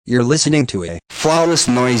You're listening to a Flawless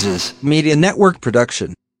Noises Media Network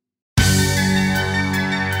production.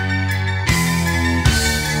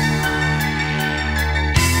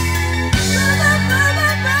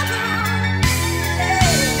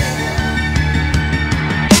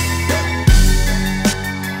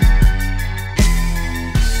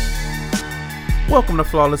 Welcome to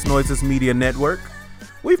Flawless Noises Media Network.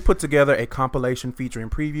 We've put together a compilation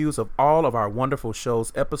featuring previews of all of our wonderful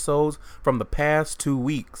show's episodes from the past 2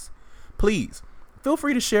 weeks. Please, feel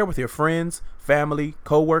free to share with your friends, family,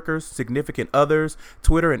 co-workers, significant others,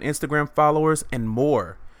 Twitter and Instagram followers, and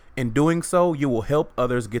more. In doing so, you will help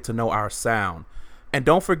others get to know our sound. And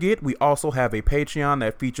don't forget, we also have a Patreon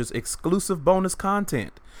that features exclusive bonus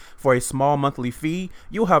content. For a small monthly fee,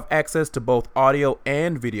 you'll have access to both audio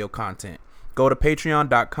and video content. Go to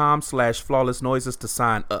patreon.com/flawlessnoises to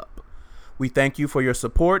sign up. We thank you for your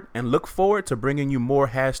support and look forward to bringing you more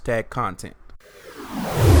hashtag content.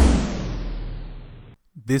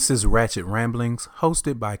 This is Ratchet Ramblings,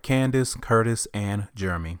 hosted by Candace, Curtis, and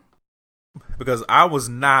Jeremy. Because I was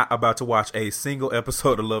not about to watch a single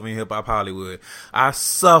episode of Love and Hip Hop Hollywood. I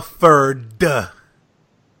suffered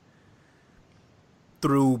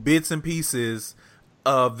through bits and pieces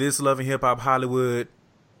of this Love and Hip Hop Hollywood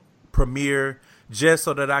premiere just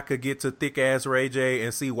so that I could get to thick ass Ray J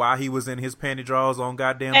and see why he was in his panty drawers on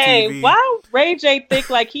goddamn TV. Hey, why Ray J thick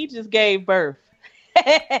like he just gave birth?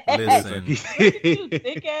 Listen, you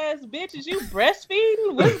thick ass bitches, you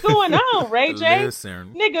breastfeeding? What's going on, Ray J?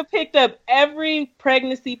 Listen. Nigga picked up every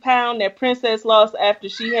pregnancy pound that Princess lost after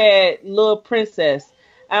she had little Princess.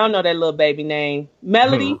 I don't know that little baby name.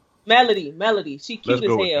 Melody. She cute as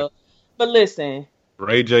hell. But listen,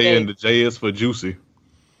 Ray J and the J is for juicy.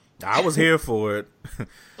 I was here for it.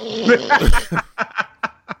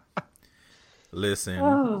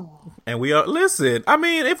 Listen. And we are, listen, I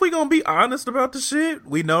mean, if we gonna be honest about the shit,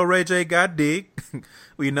 we know Ray J got dick.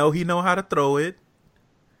 We know he know how to throw it.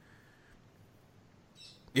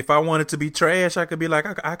 If I wanted to be trash, I could be like,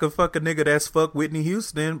 I could fuck a nigga that's fuck Whitney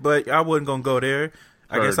Houston, but I wasn't gonna go there.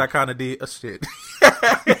 I guess I kind of did. Oh, shit.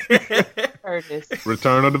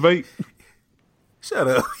 Return of the vape. Shut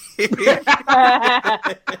up.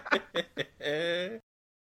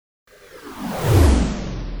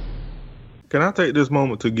 Can I take this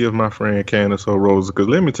moment to give my friend Candace her roses? Because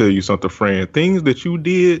let me tell you something, friend. Things that you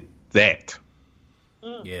did, that.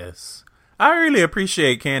 Yes. I really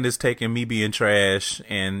appreciate Candace taking me being trash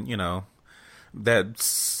and, you know, that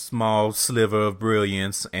small sliver of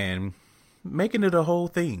brilliance and making it a whole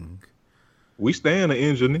thing. We stand an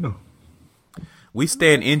engineer. We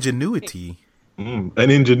stand ingenuity. An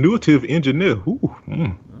ingenuitive engineer.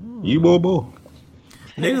 You boy.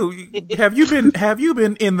 Nigga, have you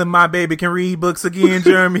been in the My Baby Can Read books again,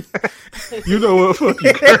 Jeremy? You know what? Fuck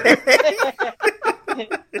you.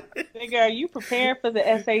 Nigga, are you preparing for the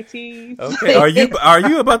SATs? Okay. Are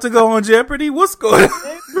you about to go on Jeopardy? What's going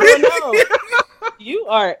on? No. You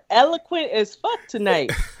are eloquent as fuck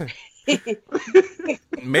tonight.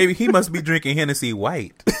 Maybe he must be drinking Hennessy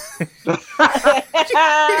White.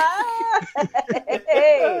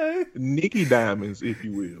 Nicky Diamonds, if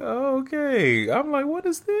you will. Okay. I'm like, what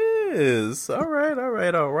is this? All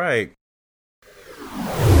right.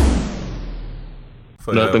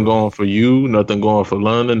 Nothing going for you, nothing going for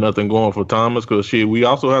London, nothing going for Thomas, because shit, we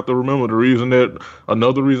also have to remember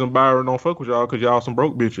another reason Byron don't fuck with y'all, because y'all some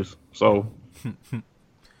broke bitches. So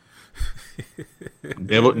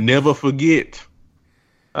never forget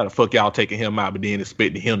how the fuck y'all taking him out, but then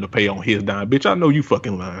expecting him to pay on his dime. Bitch, I know you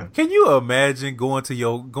fucking lying. Can you imagine going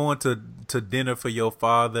to dinner for your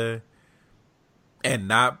father and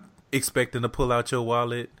not expecting to pull out your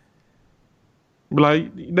wallet?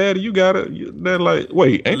 Like, Daddy, you got it. They're like,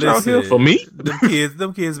 wait, ain't y'all here for me?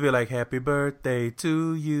 Them kids be like, happy birthday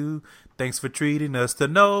to you. Thanks for treating us to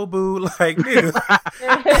Nobu. Like, nigga.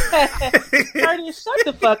 Curtis, shut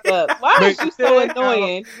the fuck up. Why are you so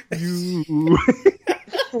annoying?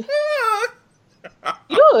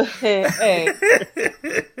 Hey.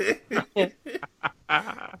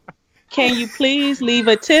 Can you please leave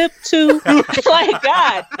a tip too? Like,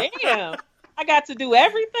 God damn. I got to do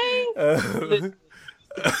everything?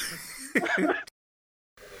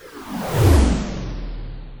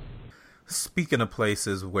 Speaking of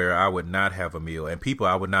places where I would not have a meal and people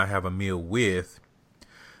I would not have a meal with,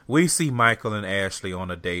 we see Michael and Ashley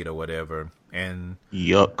on a date or whatever. And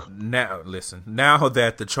yuck. Now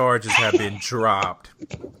that the charges have been dropped,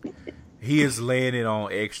 he is laying it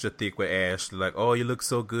on extra thick with Ashley. Like, oh, you look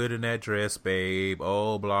so good in that dress, babe.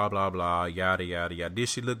 Oh, blah, blah, blah, yada, yada, yada. Did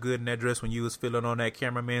she look good in that dress when you was feeling on that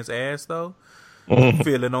cameraman's ass, though?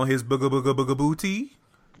 Feeling on his booga booga booga booty?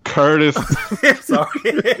 Curtis. Sorry.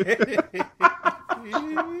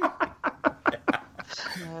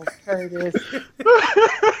 Curtis.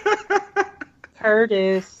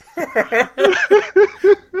 Curtis.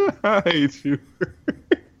 I hate you.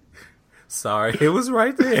 Sorry, it was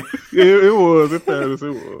right there. It was. It was.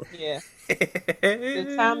 Yeah.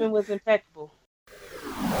 The timing was impeccable.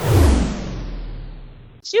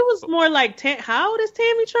 She was more like, how old is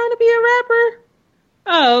Tammy trying to be a rapper?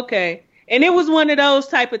 Oh, okay. And it was one of those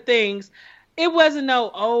type of things. It wasn't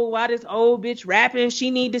why this old bitch rapping?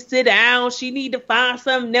 She need to sit down. She need to find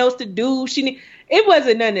something else to do. It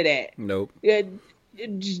wasn't none of that. Nope.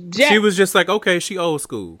 She was just like, okay, she old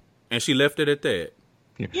school. And she left it at that.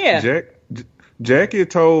 Yeah. Jackie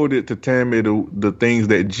told it to Tammy the things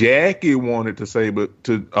that Jackie wanted to say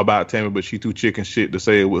about Tammy, but she too chicken shit to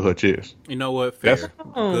say it with her chest. You know what? Fair.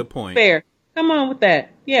 Good point. Fair. Come on with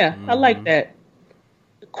that. Yeah, I like that.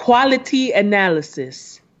 Quality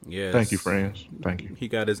analysis. Yes. Thank you, friends. Thank you. He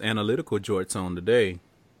got his analytical jorts on today.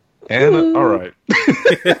 All right.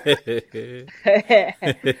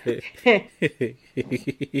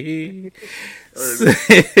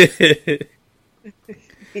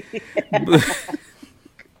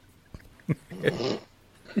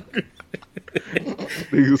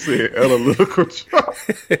 Nigga said analytical chart.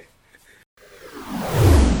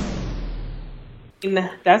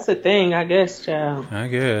 That's a thing, I guess, child. I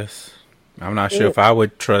guess. I'm not sure if I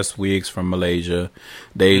would trust wigs from Malaysia.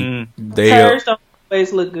 They Hers don't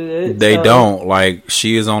always look good. They don't. Like,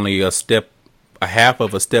 she is only a half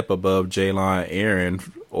of a step above Jaylon Aaron,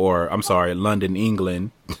 or I'm sorry, London,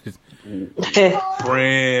 England.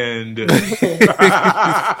 Friend.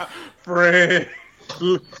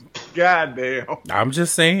 Goddamn. I'm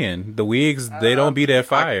just saying, the wigs, they don't be that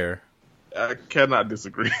fire. I cannot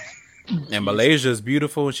disagree. And Malaysia is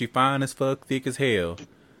beautiful, and she fine as fuck, thick as hell.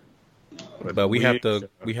 But we have to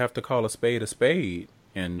call a spade,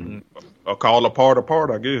 and or call a part,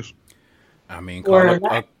 I guess. I mean, call a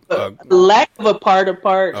lack of a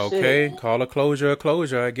part. Okay, shit. Call a closure,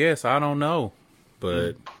 I guess. I don't know,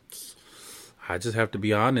 but I just have to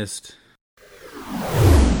be honest.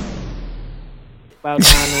 About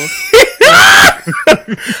Donald.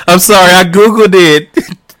 I'm sorry, I googled it.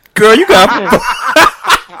 Girl, you got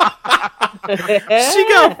she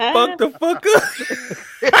got fucked the fuck up.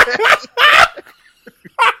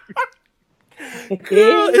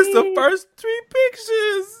 Girl, it's the first 3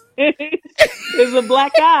 pictures. It's a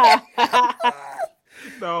black eye.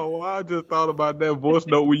 No, I just thought about that voice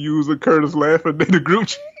note we use with Curtis laughing in the group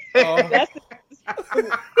chat.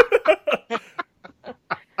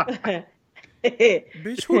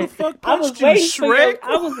 Bitch, who the fuck punched you, Shrek?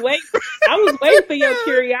 I was waiting for your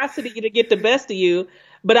curiosity to get the best of you,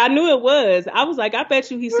 but I knew it was. I was like, I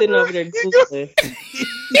bet you he's sitting over there Googling.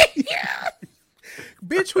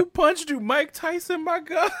 Bitch, who punched you? Mike Tyson, my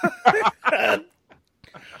God.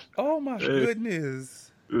 Oh, my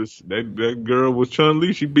goodness. That girl was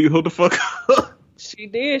Chun-Li. She beat her the fuck up. She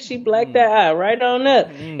did. She blacked that eye right on up.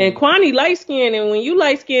 And Kwani light skinned, and when you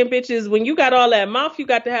light skinned bitches, when you got all that mouth, you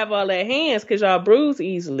got to have all that hands because y'all bruise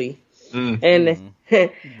easily. And and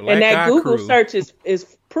that Google search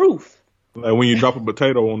is proof. Like when you drop a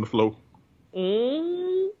potato on the floor.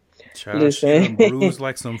 Child, listen. Bruised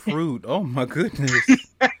like some fruit. Oh my goodness.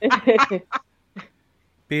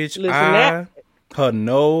 Bitch, listen, her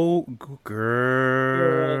no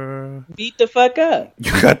girl. Beat the fuck up.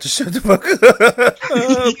 You got to shut the fuck up.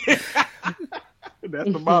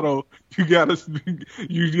 That's the motto. You gotta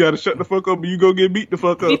shut the fuck up, and you go get beat the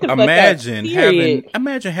fuck up. Imagine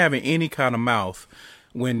having any kind of mouth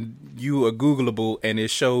when you are Googleable and it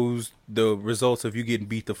shows the results of you getting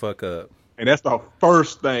beat the fuck up. And that's the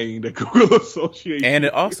first thing that Google associates. And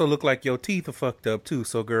it also looked like your teeth are fucked up too.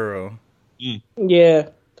 So, girl. Yeah.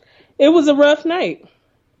 It was a rough night.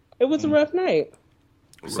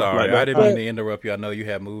 Sorry, I didn't mean to interrupt you. I know you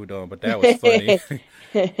had moved on, but that was funny.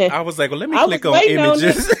 I was like, well, let me click on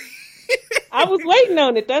images. I was waiting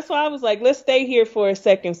on it. That's why I was like, let's stay here for a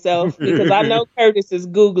second, self, because I know Curtis is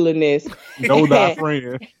Googling this. Know thy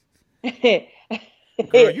friend.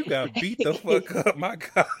 Girl, you got beat the fuck up, my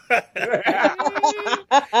God.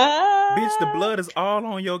 Bitch, the blood is all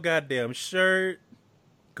on your goddamn shirt.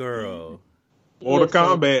 Girl. Mortal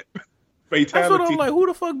Kombat. Fatality. That's what I'm like, who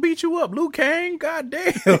the fuck beat you up? Liu Kang?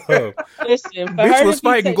 Goddamn. Listen, bitch was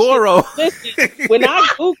fighting Goro. Listen, when I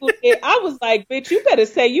Googled it, I was like, bitch, you better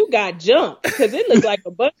say you got jumped, because it looked like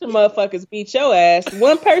a bunch of motherfuckers beat your ass.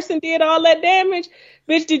 One person did all that damage.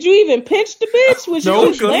 Bitch, did you even pinch the bitch? Was no,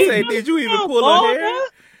 you say, did you even pull her hair?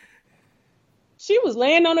 She was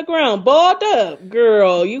laying on the ground, balled up.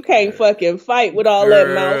 Girl, you can't fucking fight with all that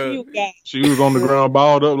mouth you got. She was on the ground,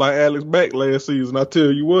 balled up like Alex Beck last season. I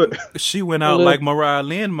tell you what. She went out like Mariah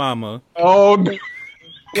Lynn mama. Oh, no.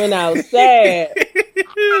 Went out sad.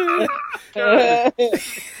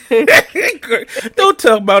 Don't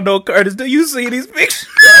talk about no Curtis. Do you see these pictures?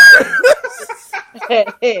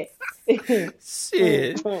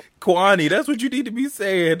 Shit. Kwani, that's what you need to be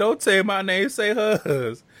saying. Don't say my name, say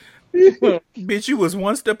hers. Bitch, you was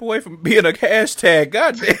one step away from being a hashtag.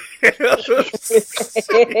 Goddamn.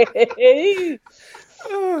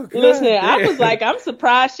 Oh, listen, I was like, I'm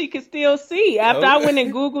surprised she could still see. After I went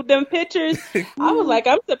and Googled them pictures, I was like,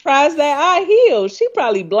 I'm surprised that eye healed. She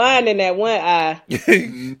probably blind in that one eye.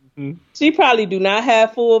 She probably do not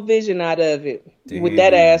have full vision out of it. Damn. With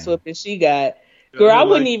that ass whooping she got. Girl, I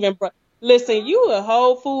wouldn't even... Listen, you a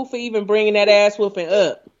whole fool for even bringing that ass whooping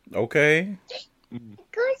up. Okay.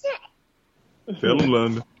 Tell him,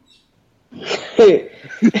 London.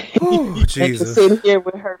 Oh, Jesus. Sitting here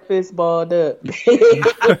with her fist balled up.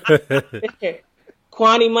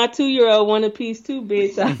 Kwani, my 2-year-old, want a piece too,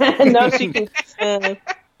 bitch. I know she can.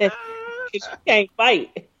 She can't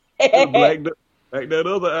fight. Black that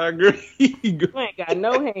other eye, girl. You ain't got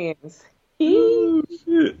no hands. Oh,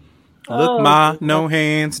 shit. Look, ma, no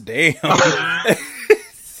hands. Damn.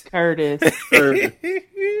 Curtis.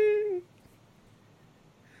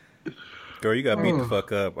 Girl, you got beat the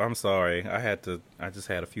fuck up. I'm sorry. I just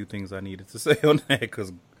had a few things I needed to say on that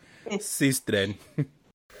because sister.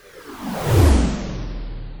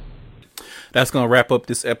 That's going to wrap up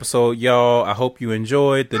this episode, y'all. I hope you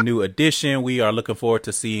enjoyed the new edition. We are looking forward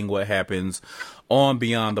to seeing what happens on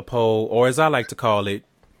Beyond the Pole, or as I like to call it,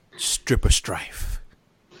 Stripper Strife.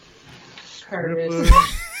 Curtis.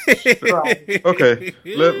 Okay,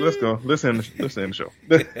 let's go. Let's end the show.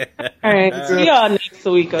 All right, see y'all next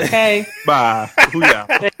week, okay? Bye.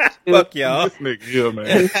 Booyah. Fuck y'all. This nigga here,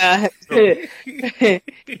 man.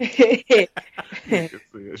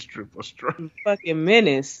 Stripper Strife. Fucking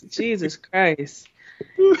menace. Jesus Christ.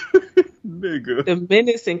 Nigga. The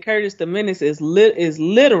Menace and Curtis the Menace is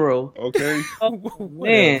literal. Okay. Oh,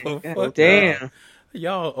 man. God damn.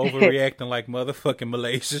 Y'all overreacting like motherfucking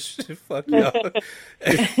Malaysia. Fuck y'all.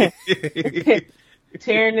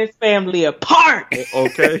 Tearing this family apart.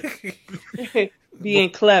 Okay. Being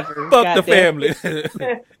clever. Fuck the family.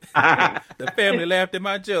 The family laughed at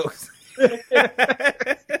my jokes.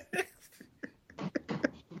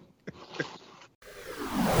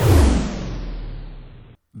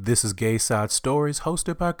 This is Gay Side Stories,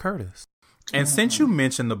 hosted by Curtis. And since you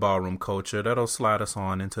mentioned the ballroom culture, that'll slide us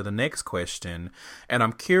on into the next question. And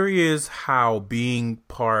I'm curious how being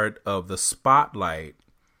part of the spotlight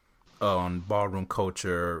on ballroom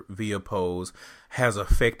culture via Pose has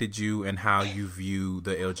affected you and how you view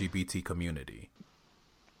the LGBT community.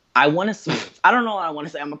 I don't know what I want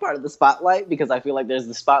to say. I'm a part of the spotlight because I feel like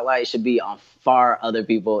the spotlight should be on far other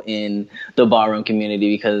people in the ballroom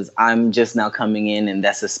community because I'm just now coming in and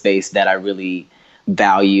that's a space that I really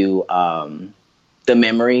value the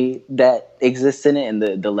memory that exists in it and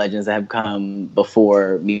the legends that have come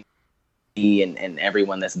before me and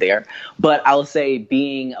everyone that's there. But I'll say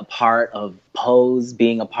being a part of Pose,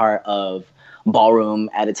 being a part of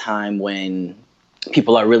ballroom at a time when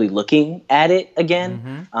people are really looking at it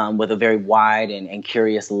again with a very wide and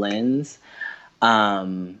curious lens.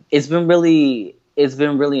 It's been really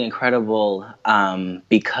incredible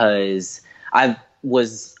because I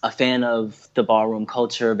was a fan of the ballroom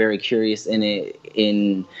culture, very curious in it,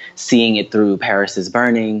 in seeing it through Paris is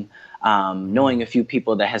Burning, knowing a few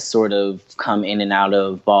people that has sort of come in and out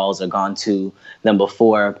of balls or gone to them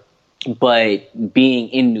before. But being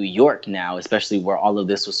in New York now, especially where all of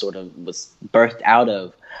this was birthed out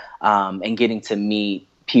of, and getting to meet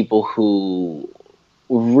people who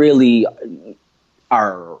really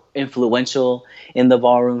are influential in the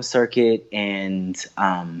ballroom circuit and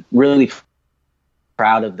really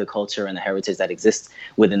proud of the culture and the heritage that exists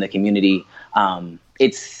within the community. I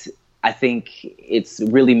think it's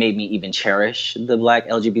really made me even cherish the Black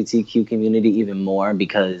LGBTQ community even more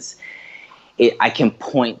because I can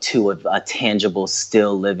point to a tangible,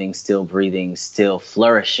 still living, still breathing, still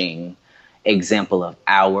flourishing example of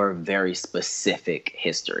our very specific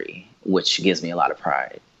history, which gives me a lot of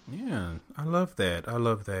pride. Yeah, I love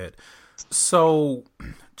that. So,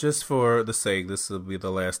 just for the sake, this will be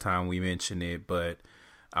the last time we mention it, but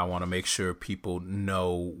I want to make sure people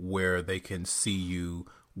know where they can see you.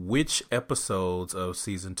 Which episodes of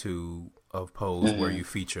season 2 of Pose were you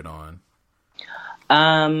featured on?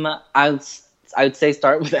 I I would say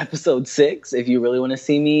start with episode 6 if you really want to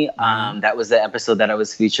see me. That was the episode that I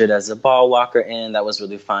was featured as a ball walker in. That was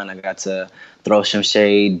really fun. I got to throw some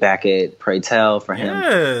shade back at Pray Tell for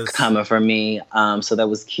him coming for me. So that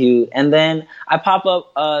was cute. And then I pop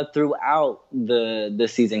up throughout the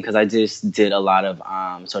season because I just did a lot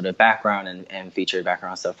of sort of background and featured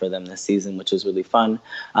background stuff for them this season, which was really fun.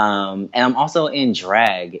 And I'm also in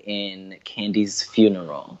drag in Candy's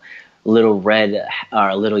funeral. Little red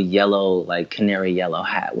or little yellow, like canary yellow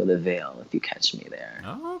hat with a veil, if you catch me there.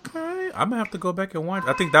 Okay. I'm going to have to go back and watch.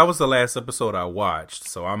 I think that was the last episode I watched,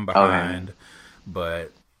 so I'm behind. Okay.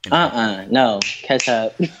 But no, catch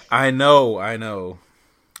up. I know.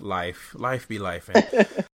 Life be life.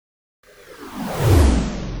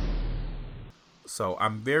 So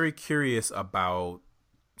I'm very curious about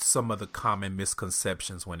some of the common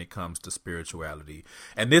misconceptions when it comes to spirituality.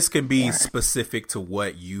 And this can be specific to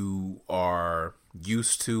what you are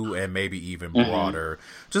used to and maybe even broader.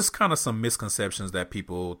 Just kind of some misconceptions that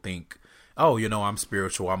people think, oh, I'm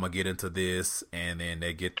spiritual, I'm going to get into this. And then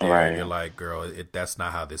they get there and you're like, girl, that's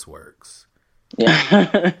not how this works.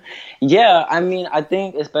 Yeah. Yeah. I mean, I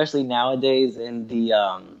think especially nowadays in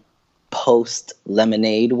the post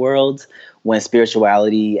Lemonade world, when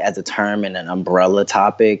spirituality as a term and an umbrella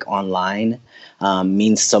topic online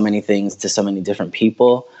means so many things to so many different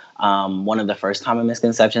people. One of the first common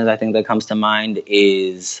misconceptions I think that comes to mind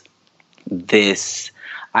is this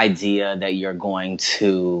idea that you're going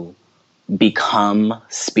to become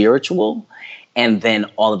spiritual and then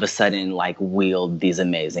all of a sudden like wield these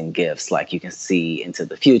amazing gifts, like you can see into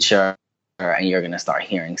the future. And you're going to start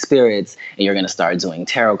hearing spirits, and you're going to start doing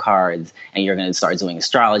tarot cards, and you're going to start doing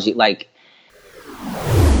astrology. Like,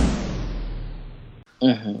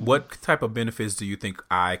 what type of benefits do you think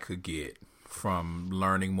I could get from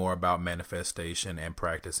learning more about manifestation and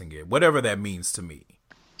practicing it, whatever that means to me?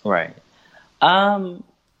 Right. I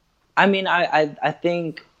mean, I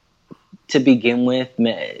think to begin with,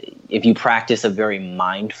 if you practice a very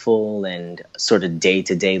mindful and sort of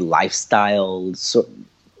day-to-day lifestyle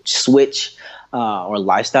switch or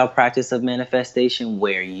lifestyle practice of manifestation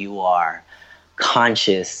where you are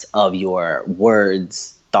conscious of your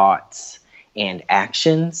words, thoughts, and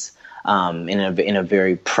actions in a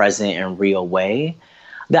very present and real way,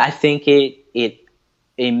 that I think it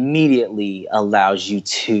immediately allows you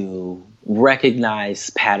to recognize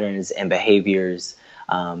patterns and behaviors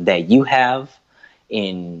that you have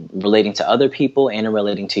in relating to other people and in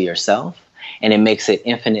relating to yourself. And it makes it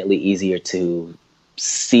infinitely easier to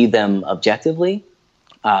see them objectively,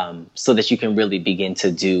 so that you can really begin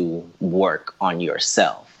to do work on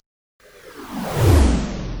yourself.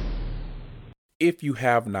 If you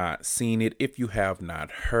have not seen it, if you have not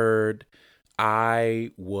heard, I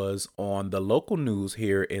was on the local news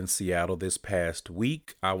here in Seattle this past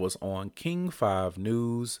week. I was on King 5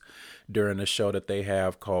 News during a show that they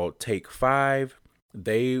have called Take 5.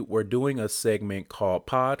 They were doing a segment called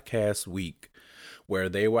Podcast Week, where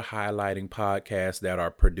they were highlighting podcasts that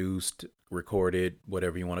are produced, recorded,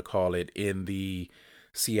 whatever you want to call it, in the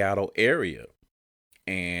Seattle area.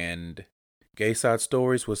 And Gay Side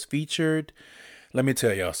Stories was featured. Let me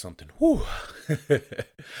tell y'all something. Whew.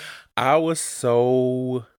 I was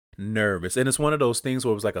so nervous. And it's one of those things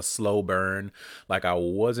where it was like a slow burn. Like I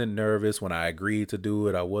wasn't nervous when I agreed to do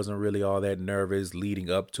it. I wasn't really all that nervous leading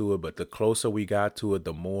up to it. But the closer we got to it,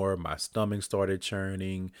 the more my stomach started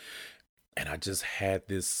churning. And I just had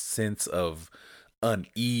this sense of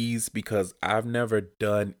unease because I've never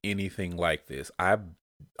done anything like this. I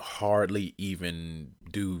hardly even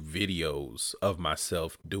do videos of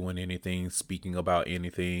myself doing anything, speaking about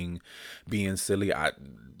anything, being silly.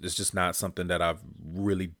 It's just not something that I've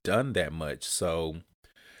really done that much. So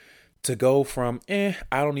to go from, I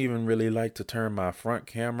don't even really like to turn my front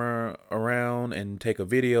camera around and take a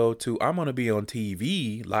video to, I'm going to be on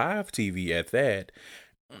TV, live TV at that.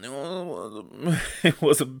 It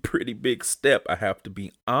was a pretty big step, I have to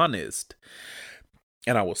be honest.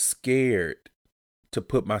 And I was scared to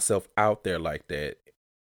put myself out there like that.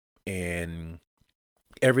 And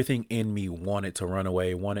everything in me wanted to run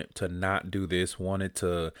away, wanted to not do this, wanted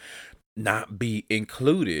to not be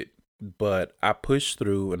included. But I pushed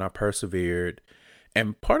through and I persevered.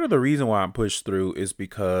 And part of the reason why I pushed through is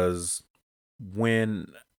because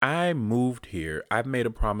when I moved here, I made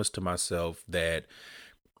a promise to myself that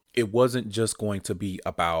it wasn't just going to be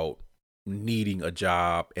about needing a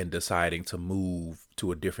job and deciding to move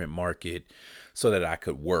to a different market so that I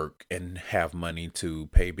could work and have money to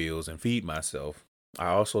pay bills and feed myself. I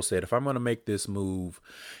also said, if I'm going to make this move,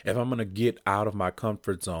 if I'm going to get out of my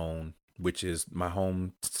comfort zone, which is my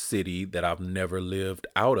home city that I've never lived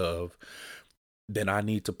out of, then I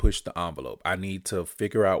need to push the envelope. I need to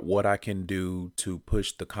figure out what I can do to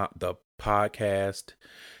push the podcast,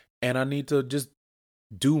 and I need to just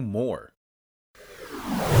do more.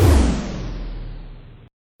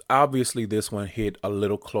 Obviously, this one hit a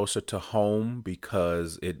little closer to home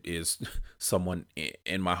because it is someone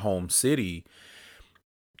in my home city.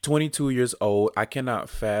 22 years old. I cannot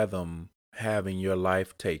fathom having your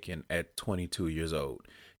life taken at 22 years old.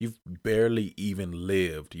 You've barely even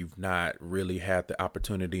lived. You've not really had the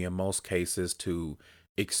opportunity in most cases to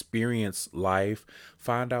experience life,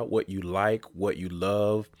 find out what you like, what you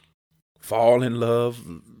love, fall in love,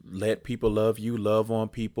 let people love you, love on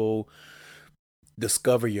people,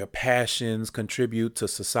 discover your passions, contribute to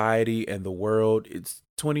society and the world.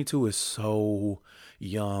 22 is so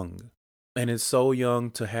young. And it's so young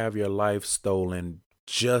to have your life stolen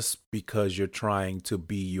just because you're trying to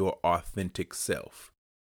be your authentic self.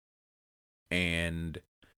 And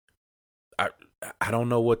I don't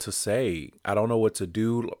know what to say. I don't know what to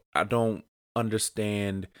do. I don't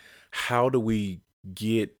understand, how do we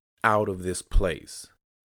get out of this place?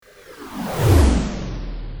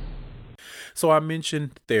 So I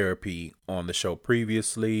mentioned therapy on the show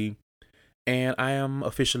previously, and I am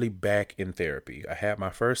officially back in therapy. I had my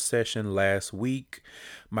first session last week.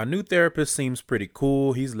 My new therapist seems pretty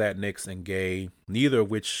cool. He's Latinx and gay, neither of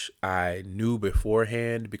which I knew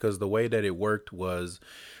beforehand, because the way that it worked was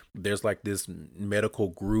there's like this medical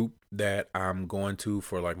group that I'm going to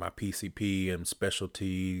for like my PCP and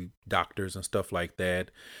specialty doctors and stuff like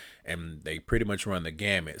that. And they pretty much run the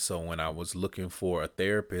gamut. So when I was looking for a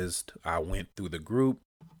therapist, I went through the group.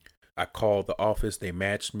 I called the office. They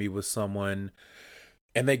matched me with someone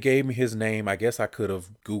and they gave me his name. I guess I could have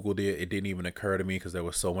Googled it. It didn't even occur to me because there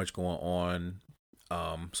was so much going on.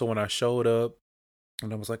 So when I showed up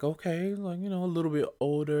and I was like, okay, like, you know, a little bit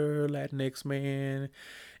older Latinx man.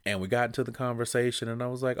 And we got into the conversation and I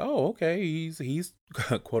was like, oh, okay, he's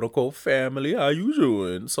quote unquote family. How you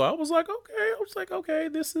doing? So I was like, okay,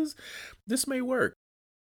 this may work.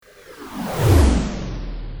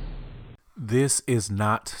 This is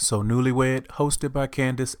Not So Newlywed, hosted by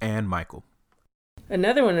Candace and Michael.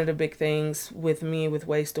 Another one of the big things with me with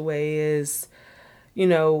Waste Away is, you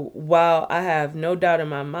know, while I have no doubt in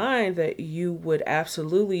my mind that you would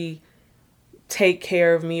absolutely take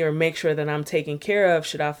care of me or make sure that I'm taken care of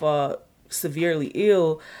should I fall severely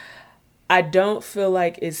ill, I don't feel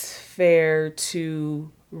like it's fair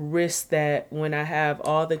to risk that when I have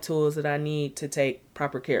all the tools that I need to take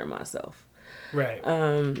proper care of myself. Right.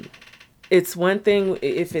 It's one thing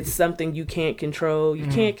if it's something you can't control. You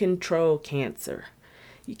can't control cancer.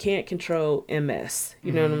 You can't control MS.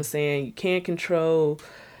 You know what I'm saying? You can't control,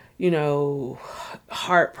 you know,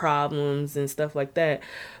 heart problems and stuff like that.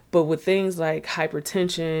 But with things like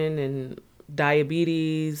hypertension and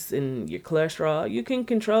diabetes and your cholesterol, you can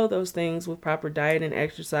control those things with proper diet and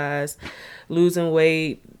exercise, losing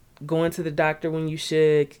weight, going to the doctor when you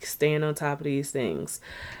should, staying on top of these things.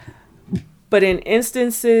 But in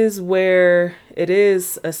instances where it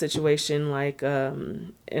is a situation like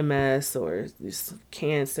MS or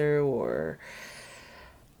cancer or,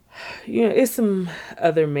 you know, it's some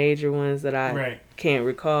other major ones that I can't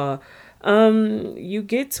recall. You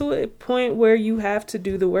get to a point where you have to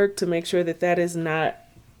do the work to make sure that is not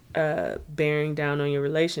bearing down on your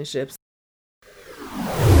relationships.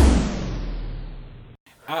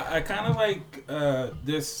 I kind of like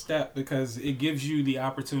this step because it gives you the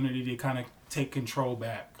opportunity to kind of take control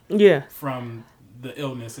back from the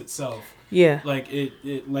illness itself. Like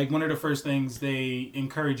it like one of the first things they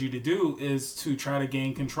encourage you to do is to try to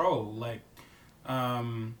gain control, like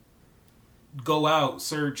go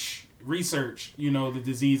out, research, you know, the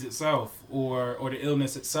disease itself or the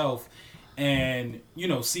illness itself, and, you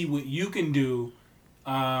know, see what you can do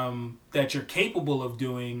that you're capable of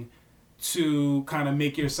doing to kind of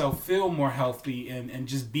make yourself feel more healthy and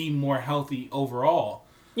just be more healthy overall.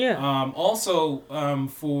 Also,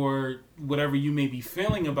 for whatever you may be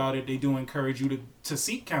feeling about it, they do encourage you to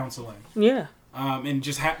seek counseling. And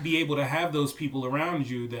just be able to have those people around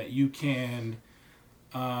you that you can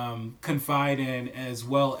confide in, as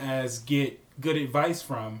well as get good advice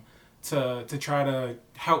from, to try to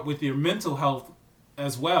help with your mental health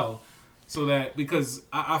as well. So that, because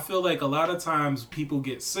I feel like a lot of times people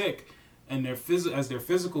get sick and as their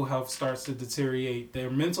physical health starts to deteriorate, their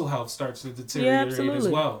mental health starts to deteriorate as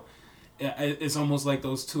well. It's almost like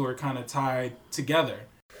those two are kind of tied together.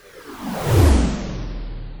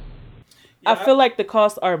 I feel like the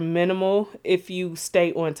costs are minimal if you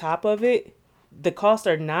stay on top of it. The costs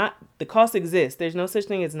exist. There's no such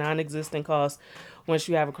thing as non-existent costs once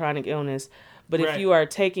you have a chronic illness. But if you are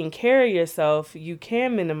taking care of yourself, you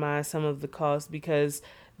can minimize some of the costs, because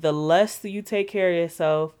the less you take care of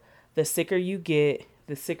yourself, the sicker you get.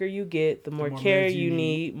 The more care you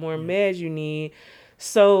need, more meds you need.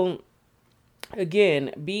 So,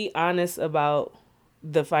 again, be honest about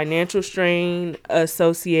the financial strain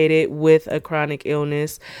associated with a chronic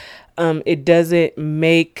illness. It doesn't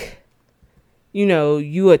make,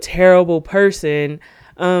 you a terrible person,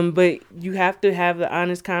 but you have to have the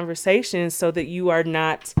honest conversation so that you are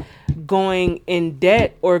not going in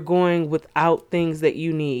debt or going without things that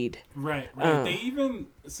you need. Right. They even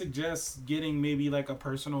suggest getting maybe like a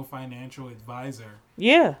personal financial advisor.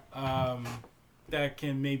 Yeah. That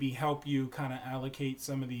can maybe help you kind of allocate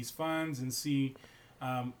some of these funds and see,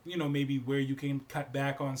 maybe where you can cut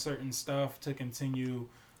back on certain stuff to continue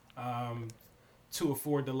to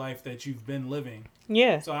afford the life that you've been living.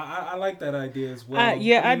 Yeah. So I like that idea as well.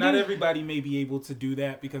 Not everybody may be able to do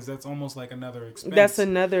that, because that's almost like another expense. That's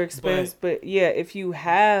another expense. But yeah, if you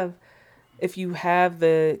have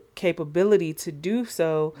the capability to do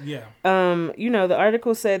so. Yeah. The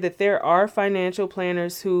article said that there are financial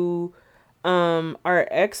planners who are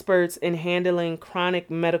experts in handling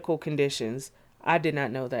chronic medical conditions. I did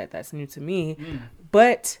not know that. That's new to me.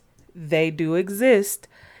 But they do exist.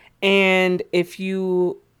 And if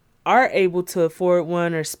you are able to afford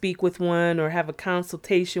one, or speak with one, or have a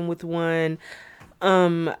consultation with one,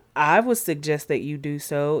 I would suggest that you do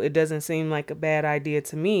so. It doesn't seem like a bad idea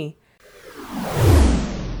to me.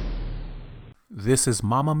 This is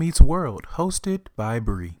Mama Meets World, hosted by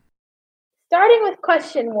Bree. Starting with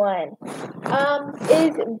question 1,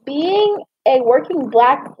 is being a working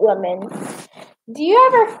Black woman, do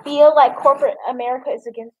you ever feel like corporate America is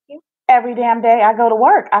against you? Every damn day I go to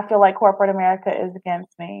work, I feel like corporate America is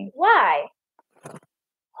against me. Why?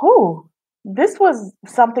 This was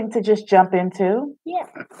something to just jump into. Yeah.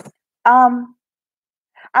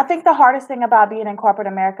 I think the hardest thing about being in corporate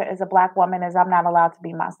America as a Black woman is I'm not allowed to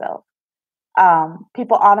be myself.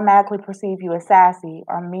 People automatically perceive you as sassy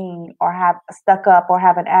or mean or have stuck up or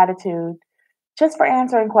have an attitude just for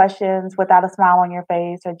answering questions without a smile on your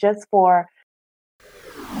face, or just for...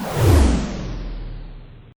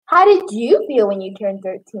 How did you feel when you turned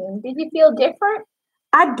 13? Did you feel different?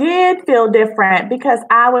 I did feel different, because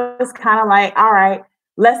I was kind of like, all right,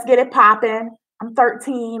 let's get it popping. I'm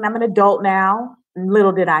 13. I'm an adult now.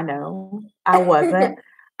 Little did I know I wasn't.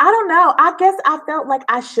 I don't know. I guess I felt like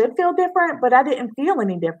I should feel different, but I didn't feel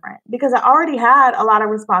any different, because I already had a lot of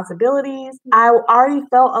responsibilities. I already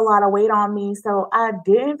felt a lot of weight on me. So I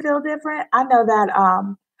didn't feel different. I know that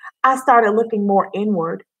I started looking more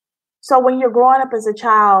inward. So when you're growing up as a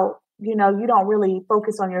child, you don't really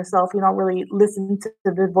focus on yourself. You don't really listen to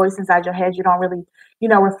the voice inside your head. You don't really,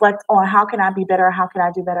 reflect on how can I be better? How can I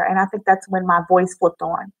do better? And I think that's when my voice flipped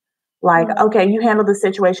on. Like, okay, you handle the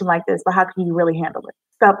situation like this, but how can you really handle it?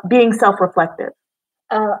 Stop being self-reflective.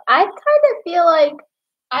 I kind of feel like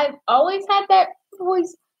I've always had that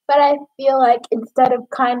voice, but I feel like instead of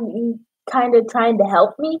kind of trying to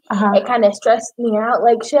help me, it kind of stressed me out.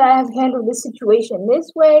 Like, should I have handled the situation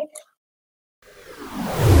this way?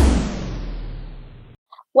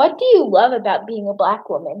 What do you love about being a Black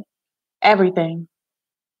woman? Everything.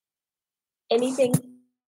 Anything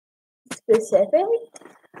specific?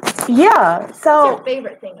 Yeah. So, what's your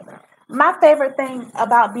favorite thing about it? My favorite thing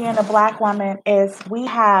about being a Black woman is we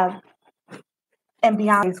have, in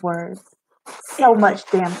Beyonce's words, so much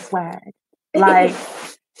damn swag. Like,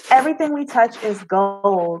 everything we touch is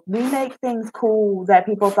gold. We make things cool that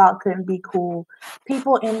people thought couldn't be cool.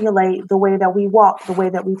 People emulate the way that we walk, the way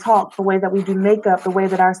that we talk, the way that we do makeup, the way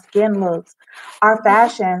that our skin looks, our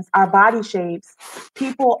fashions, our body shapes.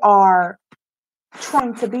 People are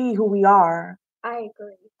trying to be who we are. I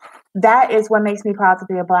agree. That is what makes me proud to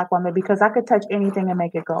be a Black woman, because I could touch anything and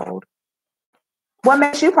make it gold. What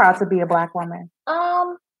makes you proud to be a Black woman?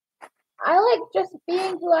 I like just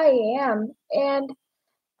being who I am, and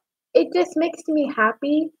it just makes me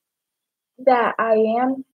happy that I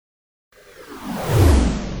am.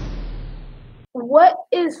 What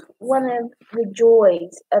is one of the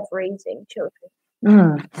joys of raising children?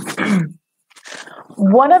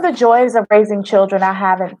 One of the joys of raising children I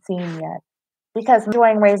haven't seen yet, because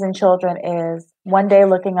enjoying raising children is one day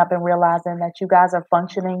looking up and realizing that you guys are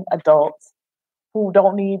functioning adults who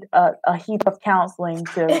don't need a heap of counseling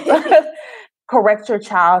to correct your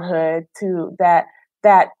childhood, to that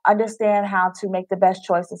understand how to make the best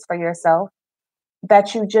choices for yourself,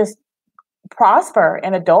 that you just prosper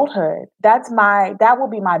in adulthood. That will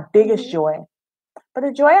be my biggest joy. But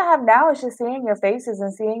the joy I have now is just seeing your faces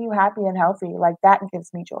and seeing you happy and healthy. Like, that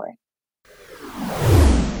gives me joy.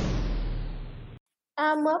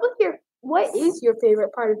 What was your What is your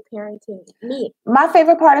favorite part of parenting me? My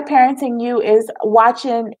favorite part of parenting you is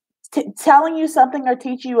watching, telling you something or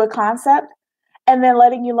teaching you a concept, and then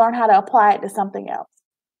letting you learn how to apply it to something else.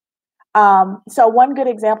 So one good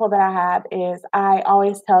example that I have is I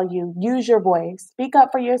always tell you, use your voice, speak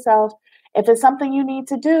up for yourself. If it's something you need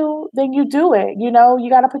to do, then you do it. You know,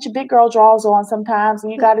 you got to put your big girl drawers on sometimes,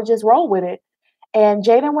 and you got to just roll with it. And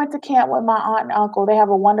Jaden went to camp with my aunt and uncle. They have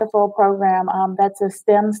a wonderful program that's a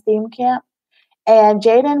STEAM camp. And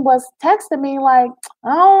Jaden was texting me like,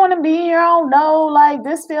 I don't want to be here. I don't know. Like,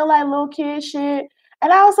 this feel like little kid shit.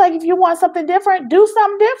 And I was like, if you want something different, do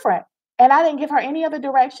something different. And I didn't give her any other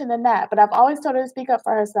direction than that. But I've always told her to speak up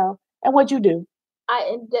for herself. And what'd you do? I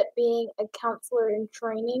ended up being a counselor in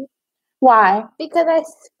training. Why? Because I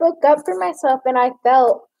spoke up for myself and I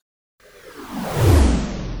felt.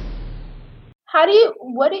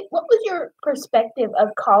 What was your perspective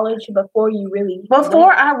of college before you really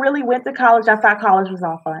I really went to college, I thought college was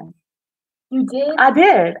all fun. You did? I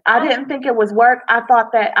did. I didn't think it was work. I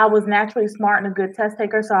thought that I was naturally smart and a good test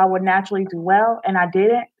taker, so I would naturally do well, and I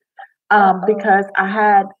didn't because I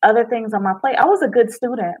had other things on my plate. I was a good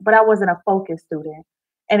student, but I wasn't a focused student.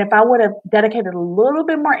 And if I would have dedicated a little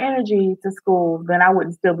bit more energy to school, then I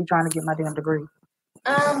wouldn't still be trying to get my damn degree.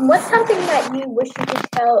 What's something that you wish you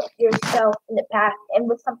could tell yourself in the past, and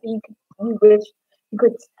what's something you wish you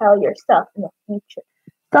could tell yourself in the future?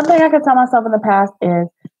 Something I could tell myself in the past is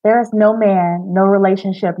there is no man, no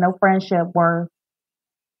relationship, no friendship worth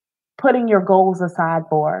putting your goals aside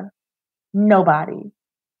for. Nobody.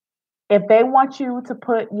 If they want you to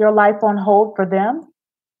put your life on hold for them,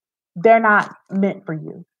 they're not meant for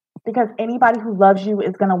you. Because anybody who loves you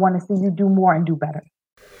is going to want to see you do more and do better.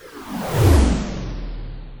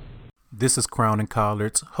 This is Crown and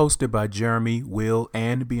Collards, hosted by Jeremy, Will,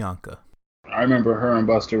 and Bianca. I remember her and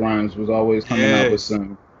Busta Rhymes was always coming out with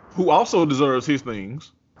some. Who also deserves his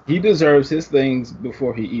things. He deserves his things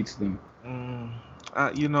before he eats them.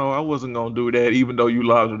 I wasn't going to do that, even though you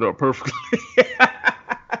locked it up perfectly.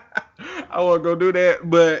 I wasn't going to do that,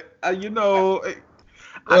 but,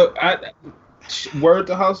 word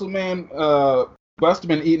to hustle, man. Busta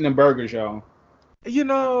been eating them burgers, y'all. I ain't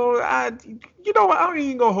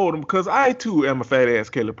even gonna hold him because I too am a fat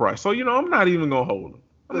ass Kelly Price. So I'm not even gonna hold him.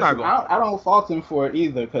 I don't fault him for it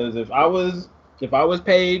either, because if I was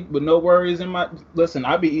paid with no worries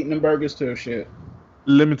I'd be eating them burgers too. Shit.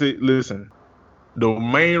 Listen. The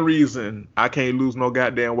main reason I can't lose no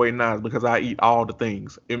goddamn weight now is because I eat all the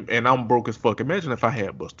things, and I'm broke as fuck. Imagine if I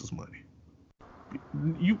had Busta's money.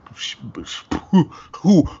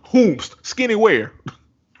 Skinny wear.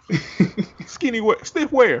 Skinny wear,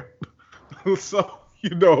 stiff wear. So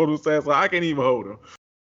you know what I'm saying. So I can't even hold him.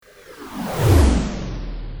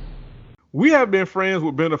 We have been friends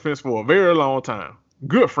with benefits for a very long time.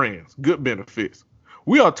 Good friends, good benefits.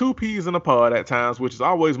 We are two peas in a pod at times, which is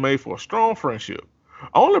always made for a strong friendship.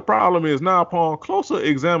 Only problem is now, upon closer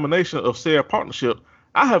examination of said partnership,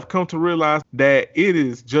 I have come to realize that it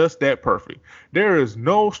is just that perfect. There is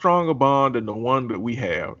no stronger bond than the one that we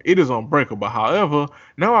have. It is unbreakable. However,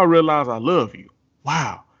 now I realize I love you.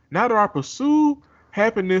 Wow. Now that I pursue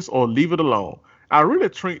happiness or leave it alone, I really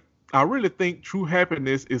think true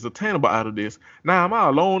happiness is attainable out of this. Now, am I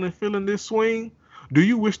alone in feeling this swing? Do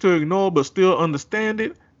you wish to ignore but still understand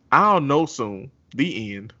it? I'll know soon.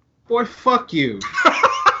 The end. Boy, fuck you.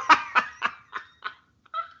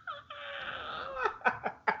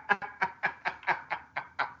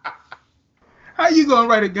 How you gonna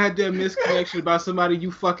write a goddamn misconnection about somebody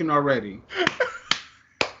you fucking already?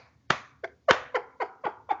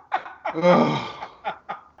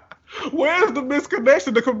 Where's the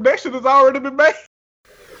misconnection? The connection has already been made.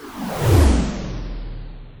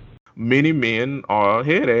 Many men are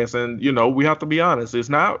head ass, and we have to be honest. It's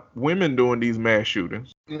not women doing these mass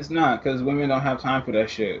shootings. It's not, because women don't have time for that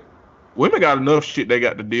shit. Women got enough shit they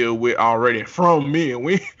got to deal with already from men.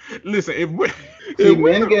 Men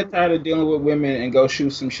get tired of dealing with women and go shoot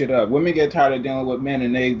some shit up. Women get tired of dealing with men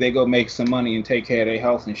and they go make some money and take care of their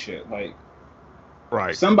health and shit. Like,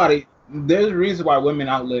 right. There's a reason why women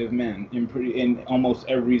outlive men in almost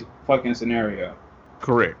every fucking scenario.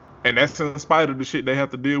 Correct. And that's in spite of the shit they have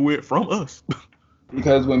to deal with from us.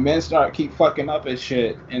 Because when men keep fucking up at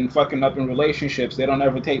shit and fucking up in relationships, they don't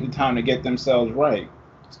ever take the time to get themselves right.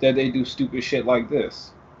 Instead, they do stupid shit like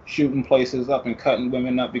this. Shooting places up and cutting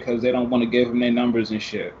women up because they don't want to give them their numbers and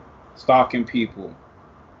shit. Stalking people.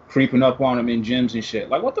 Creeping up on them in gyms and shit.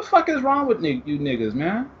 Like, what the fuck is wrong with you niggas,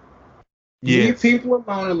 man? Yes. Leave people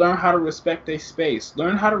alone and learn how to respect their space.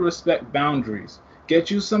 Learn how to respect boundaries. Get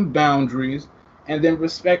you some boundaries and then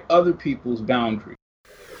respect other people's boundaries.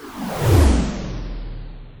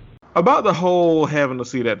 About the whole having a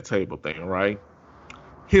seat at the table thing, right?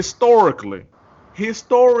 Historically, when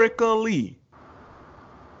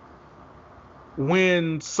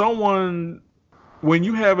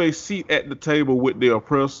you have a seat at the table with the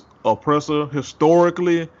oppressor,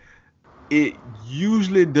 historically, it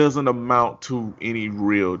usually doesn't amount to any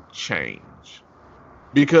real change.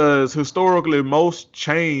 Because historically, most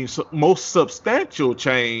substantial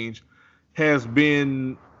change has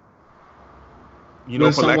been,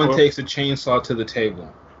 when someone takes a chainsaw to the table.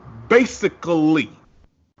 Basically,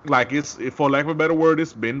 like for lack of a better word,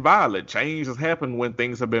 it's been violent. Change has happened when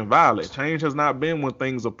things have been violent. Change has not been when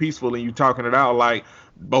things are peaceful and you talking it out like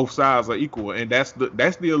both sides are equal. And that's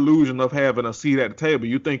the illusion of having a seat at the table.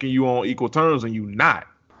 You thinking you on equal terms and you not.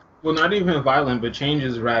 Well, not even violent, but change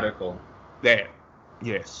is radical. That,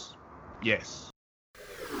 yes.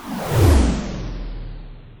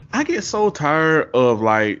 I get so tired of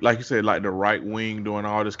like you said, like the right wing doing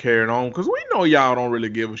all this carrying on, because we know y'all don't really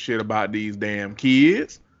give a shit about these damn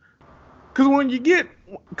kids. Because when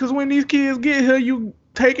these kids get here, you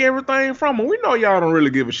take everything from them. We know y'all don't really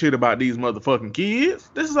give a shit about these motherfucking kids.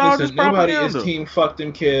 This is all just propaganda. Nobody is team fuck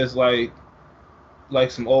them kids like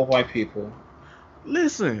some old white people.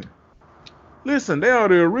 Listen, they are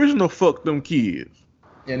the original fuck them kids.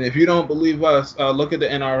 And if you don't believe us, look at the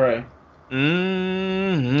NRA.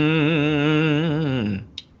 Mm-hmm.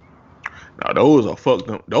 Now those are fuck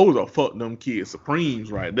them kids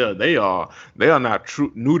supremes right there. They are not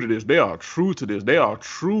true new to this. They are true to this. They are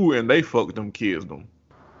true and they fuck them kids them.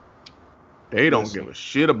 They don't give a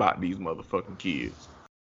shit about these motherfucking kids.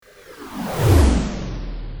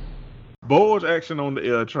 Bulge action on the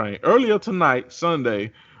L train. Earlier tonight,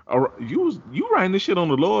 Sunday, you writing this shit on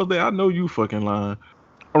the Lord's Day. I know you fucking lying.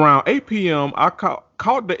 Around 8 p.m., I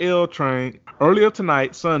caught the L train. Earlier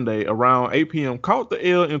tonight, Sunday, around 8 p.m., caught the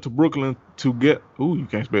L into Brooklyn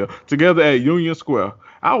together at Union Square.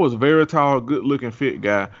 I was a very tall, good-looking, fit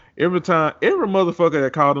guy. Every motherfucker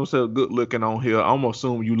that called himself good-looking on here, I'm gonna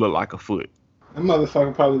assume you look like a foot. That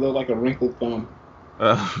motherfucker probably look like a wrinkled thumb.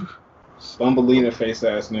 Stumbleina face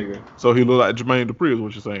ass nigga. So he look like Jermaine Dupri is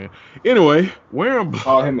what you're saying. Anyway,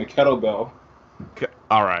 call him a kettlebell.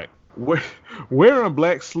 All right. Wearing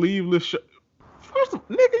black sleeveless shirt. First,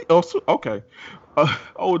 nigga. Oh, okay.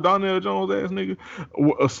 Donnell Jones ass nigga.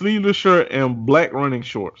 A sleeveless shirt and black running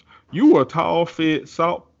shorts. You were tall, fit,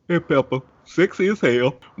 salt and pepper, sexy as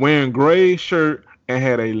hell, wearing gray shirt and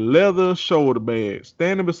had a leather shoulder bag.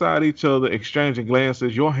 Standing beside each other, exchanging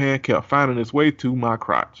glances, your hand kept finding its way to my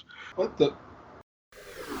crotch. What the?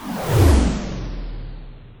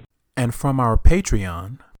 And from our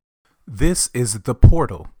Patreon, this is The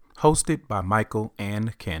Portal, hosted by Michael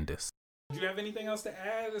and Candace. Do you have anything else to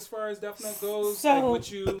add as far as Death Note goes? Like what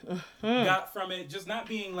you got from it, just not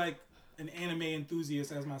being like an anime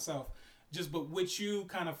enthusiast as myself, but what you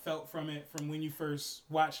kind of felt from it from when you first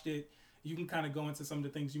watched it. You can kind of go into some of the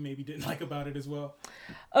things you maybe didn't like about it as well.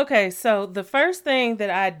 Okay, so the first thing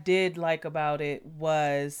that I did like about it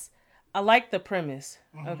was I liked the premise.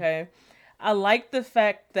 Mm-hmm. Okay, I liked the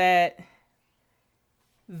fact that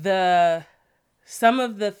some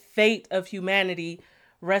of the fate of humanity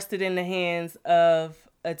rested in the hands of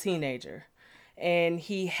a teenager, and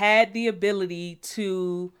he had the ability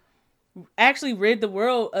to actually rid the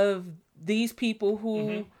world of these people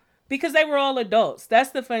who, because they were all adults.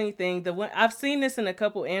 That's the funny thing. I've seen this in a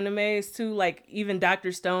couple animes too. Like even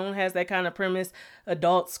Dr. Stone has that kind of premise.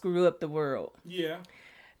 Adults screw up the world. Yeah.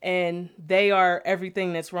 And they are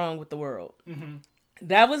everything that's wrong with the world. Mm-hmm.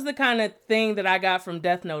 That was the kind of thing that I got from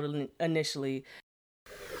Death Note initially.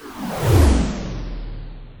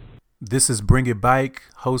 This is Bring It Back,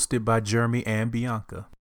 hosted by Jeremy and Bianca.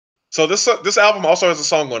 So this album also has a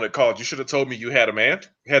song on it called "You Should Have Told Me You Had a Man."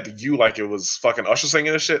 You had the "you" like it was fucking Usher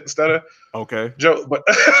singing and shit instead of Joe. But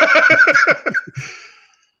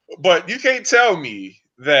but you can't tell me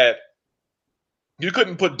that you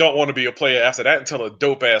couldn't put "Don't Want to Be a Player" after that and tell a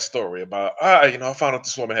dope ass story about I found out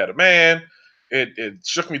this woman had a man. It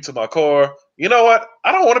shook me to my core. You know what?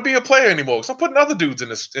 I don't want to be a player anymore because I'm putting other dudes in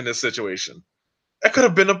this situation. That could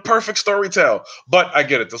have been a perfect story tell. But I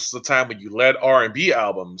get it. This is a time when you led R&B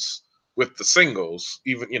albums with the singles,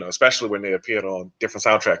 even, especially when they appeared on different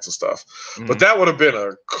soundtracks and stuff. Mm-hmm. But that would have been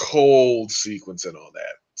a cold sequence and all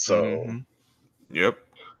that. So, Yep.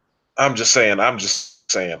 I'm just saying.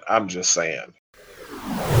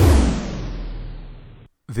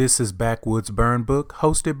 This is Backwoods Burn Book,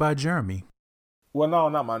 hosted by Jeremy. Well, no,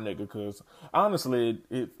 not my nigga, because honestly,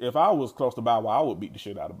 if I was close to Bow Wow, I would beat the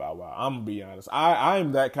shit out of Bow Wow. I'm going to be honest.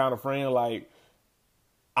 I'm that kind of friend, like,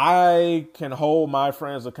 I can hold my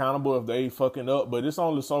friends accountable if they fucking up, but it's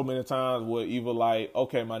only so many times where either like,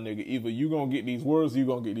 okay, my nigga, either you gonna get these words or you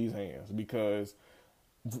gonna get these hands. Because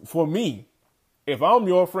for me, if I'm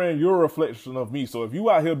your friend, you're a reflection of me. So if you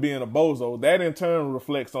out here being a bozo, that in turn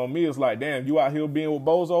reflects on me. It's like, damn, you out here being with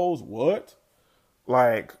bozos? What?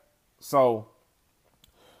 Like, so,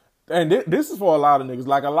 and this is for a lot of niggas.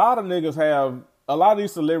 Like, a lot of niggas have, a lot of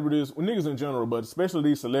these celebrities, well, niggas in general, but especially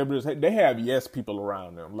these celebrities, they have yes people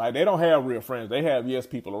around them. Like, they don't have real friends. They have yes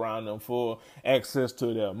people around them for access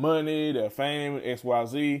to their money, their fame,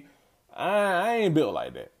 XYZ. I ain't built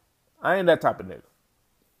like that. I ain't that type of nigga.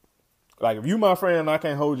 Like, if you my friend and I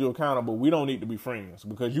can't hold you accountable, we don't need to be friends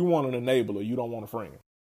because you want an enabler. You don't want a friend.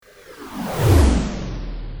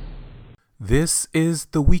 This is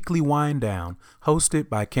the Weekly Wind Down, hosted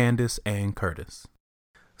by Candace and Curtis.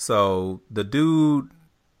 So the dude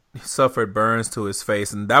suffered burns to his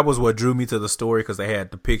face, and that was what drew me to the story because they had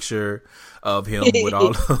the picture of him with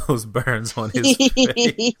all those burns on his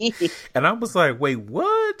face. And I was like, wait,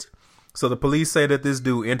 what? So the police say that this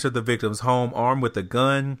dude entered the victim's home armed with a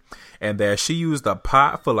gun and that she used a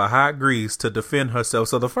pot full of hot grease to defend herself.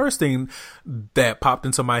 So the first thing that popped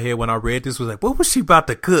into my head when I read this was like, what was she about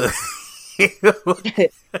to cook?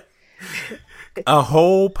 A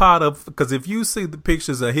whole pot of, because if you see the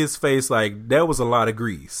pictures of his face, like, there was a lot of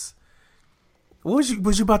grease. Was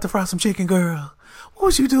you about to fry some chicken, girl? What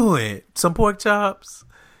was you doing? Some pork chops?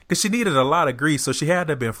 Because she needed a lot of grease, so she had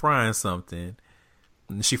to have been frying something.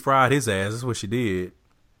 And she fried his ass. That's what she did.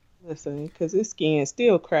 Listen, because his skin's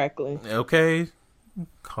still crackling. Okay.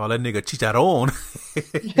 Call that nigga chicharron.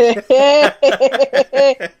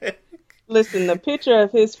 Listen, the picture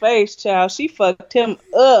of his face, child, she fucked him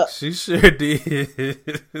up. She sure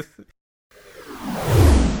did.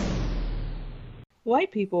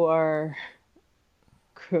 White people are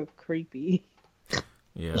creepy.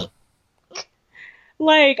 Yeah.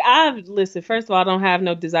 Like, listen, first of all, I don't have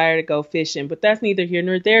no desire to go fishing, but that's neither here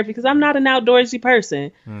nor there because I'm not an outdoorsy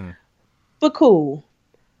person. But cool.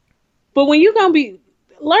 But when you gonna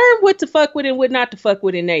learn what to fuck with and what not to fuck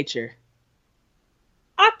with in nature.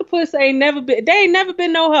 Octopus ain't never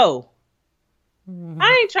been no hoe. I'm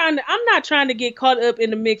not trying to get caught up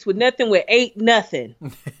in the mix with nothing with 8 nothing.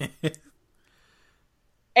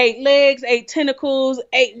 8 legs, 8 tentacles,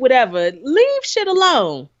 8 whatever. Leave shit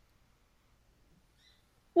alone.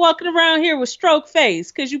 Walking around here with stroke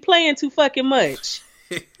face because you playing too fucking much.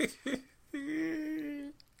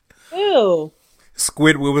 Ew.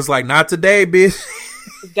 Squidward was like, not today, bitch.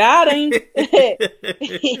 Got him.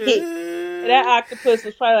 That octopus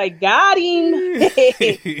was probably like, got him.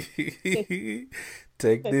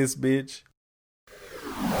 Take this, bitch.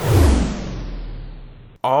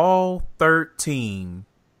 All 13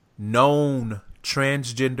 known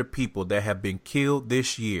transgender people that have been killed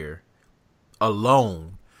this year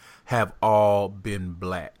alone have all been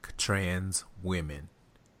black trans women.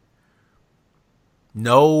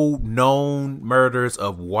 No known murders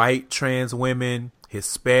of white trans women,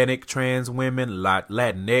 Hispanic trans women,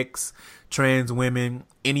 Latinx trans women,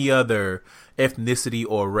 any other ethnicity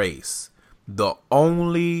or race. The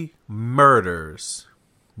only murders,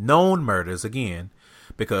 known murders, again,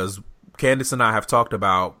 because Candace and I have talked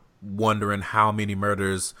about wondering how many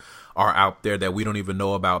murders are out there that we don't even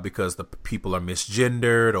know about because the people are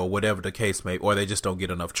misgendered or whatever the case may be, or they just don't get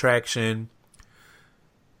enough traction.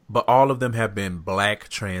 But all of them have been black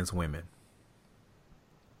trans women.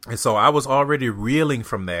 And so I was already reeling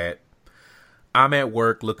from that. I'm at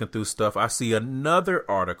work looking through stuff. I see another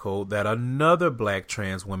article that another black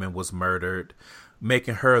trans woman was murdered,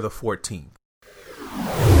 making her the 14th.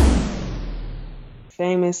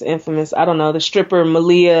 Famous, infamous, I don't know, the stripper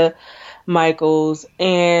Malia Michaels,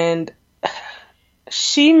 and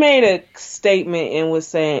she made a statement and was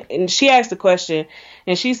saying, and she asked a question,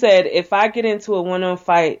 and she said, if I get into a one-on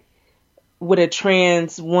fight with a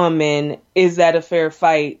trans woman, is that a fair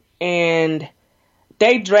fight? And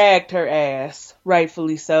they dragged her ass,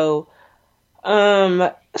 rightfully so.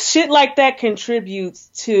 Shit like that contributes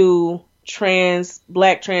to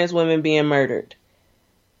black trans women being murdered.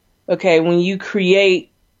 Okay, when you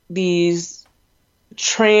create these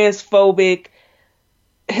transphobic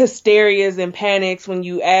hysterias and panics, when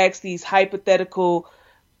you ask these hypotheticals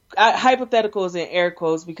in air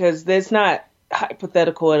quotes because that's not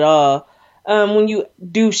hypothetical at all. When you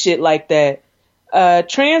do shit like that, black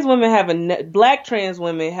trans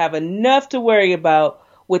women have enough to worry about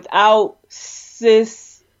without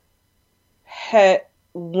cis het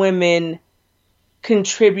women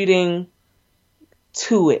contributing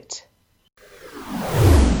to it.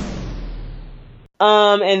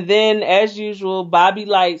 And then, as usual, Bobby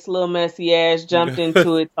Light's little messy ass jumped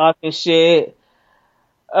into it talking shit.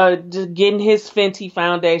 Just getting his Fenty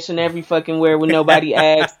foundation every fucking where when nobody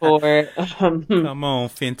asked for it. Come on,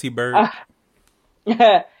 Fenty Bird.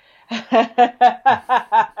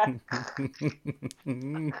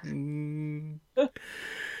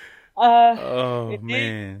 Oh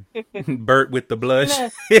man, Bert with the blush.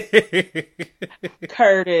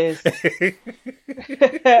 Curtis.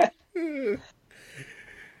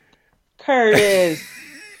 Curtis.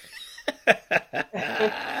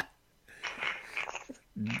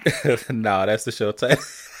 No, that's the show title.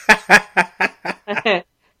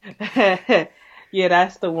 Yeah,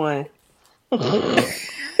 that's the one.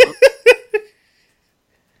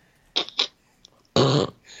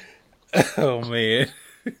 Oh man.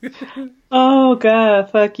 Oh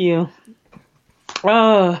God, fuck you.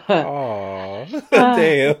 Oh,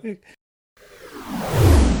 damn.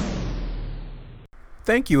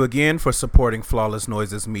 Thank you again for supporting Flawless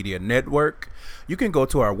Noises Media Network. You can go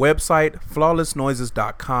to our website,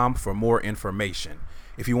 flawlessnoises.com, for more information.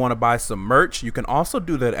 If you want to buy some merch, you can also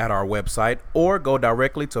do that at our website or go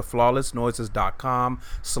directly to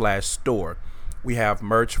flawlessnoises.com/store. We have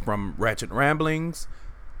merch from Ratchet Ramblings,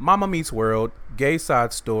 Mama Meets World, Gay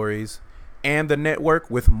Side Stories, and the network,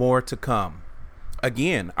 with more to come.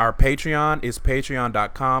 Again, our Patreon is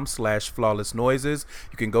patreon.com/flawlessnoises.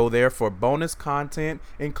 You can go there for bonus content,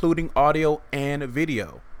 including audio and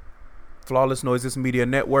video. Flawless Noises Media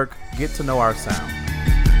Network, get to know our sound.